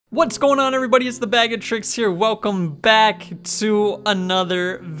What's going on, everybody? It's the Bag of Tricks here. Welcome back to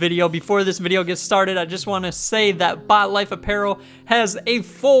another video. Before this video gets started, I just want to say that Bot Life Apparel has a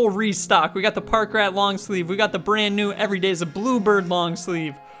full restock. We got the Park Rat long sleeve. We got the brand new Everyday's a Bluebird long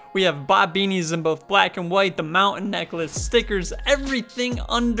sleeve. We have bot beanies in both black and white, the mountain necklace, stickers, everything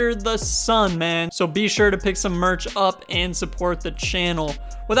under the sun, man. So be sure to pick some merch up and support the channel.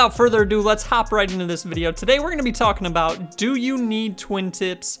 Without further ado, let's hop right into this video. Today we're gonna be talking about, do you need twin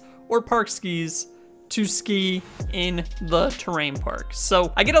tips or park skis to ski in the terrain park?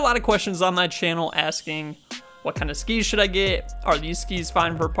 So I get a lot of questions on my channel asking, what kind of skis should I get? Are these skis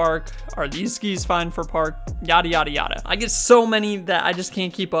fine for park? Are these skis fine for park? Yada, yada, yada. I get so many that I just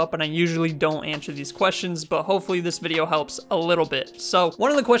can't keep up, and I usually don't answer these questions, but hopefully this video helps a little bit. So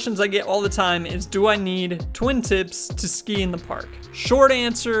one of the questions I get all the time is, do I need twin tips to ski in the park? Short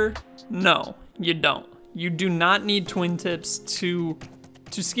answer, no, you don't. You do not need twin tips to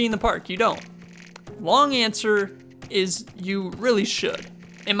ski in the park. You don't. Long answer is you really should.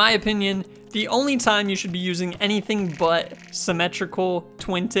 In my opinion, the only time you should be using anything but symmetrical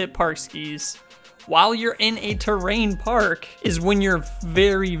twin tip park skis while you're in a terrain park is when you're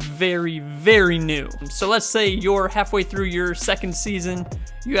very, very, very new. So let's say you're halfway through your second season,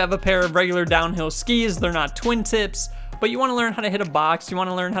 you have a pair of regular downhill skis, they're not twin tips, but you wanna learn how to hit a box, you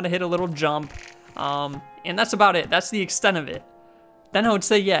wanna learn how to hit a little jump, and that's about it. That's the extent of it. Then I would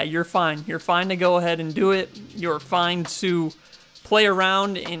say, yeah, you're fine. You're fine to go ahead and do it. You're fine to play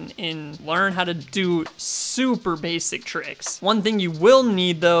around and learn how to do super basic tricks. One thing you will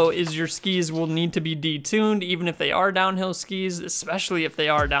need, though, is your skis will need to be detuned, even if they are downhill skis, especially if they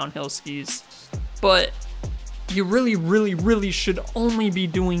are downhill skis. But you really, really, really should only be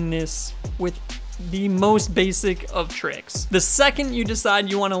doing this with the most basic of tricks. The second you decide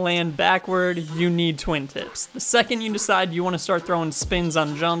you want to land backward, you need twin tips. The second you decide you want to start throwing spins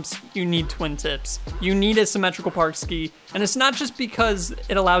on jumps, you need twin tips. You need a symmetrical park ski, and it's not just because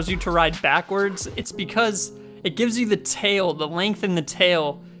it allows you to ride backwards, it's because it gives you the tail, the length in the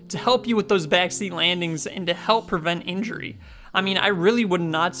tail, to help you with those backseat landings and to help prevent injury. I mean, I really would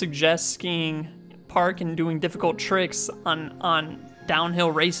not suggest skiing park and doing difficult tricks on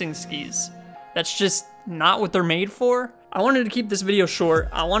downhill racing skis. That's just not what they're made for. I wanted to keep this video short.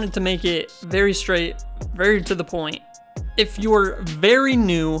 I wanted to make it very straight, very to the point. If you're very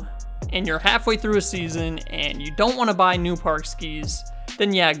new and you're halfway through a season and you don't want to buy new park skis,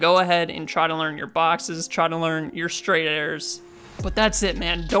 then yeah, go ahead and try to learn your boxes, try to learn your straight airs. But that's it,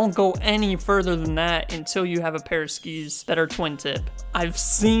 man. Don't go any further than that until you have a pair of skis that are twin tip. I've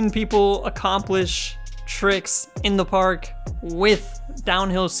seen people accomplish tricks in the park with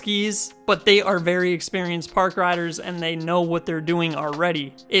downhill skis, but they are very experienced park riders and they know what they're doing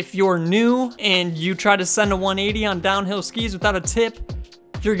already. If you're new and you try to send a 180 on downhill skis without a tip,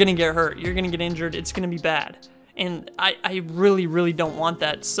 you're gonna get hurt, you're gonna get injured, it's gonna be bad. And I really, really don't want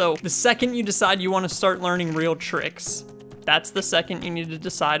that. So the second you decide you want to start learning real tricks, that's the second you need to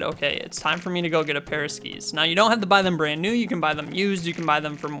decide, okay, it's time for me to go get a pair of skis. Now, you don't have to buy them brand new. You can buy them used. You can buy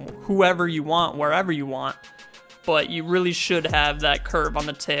them from whoever you want, wherever you want. But you really should have that curve on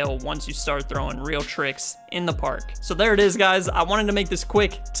the tail once you start throwing real tricks in the park. So there it is, guys. I wanted to make this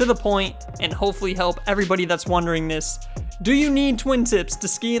quick, to the point, and hopefully help everybody that's wondering this. Do you need twin tips to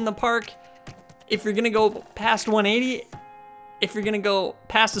ski in the park? If you're going to go past 180, if you're going to go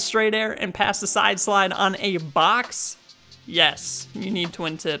past a straight air and past a side slide on a box, yes, you need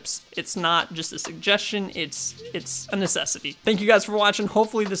twin tips. It's not just a suggestion, it's a necessity. Thank you guys for watching.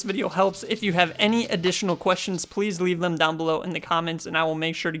 Hopefully this video helps. If you have any additional questions, please leave them down below in the comments and I will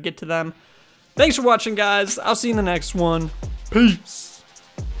make sure to get to them. Thanks for watching, guys. I'll see you in the next one. Peace.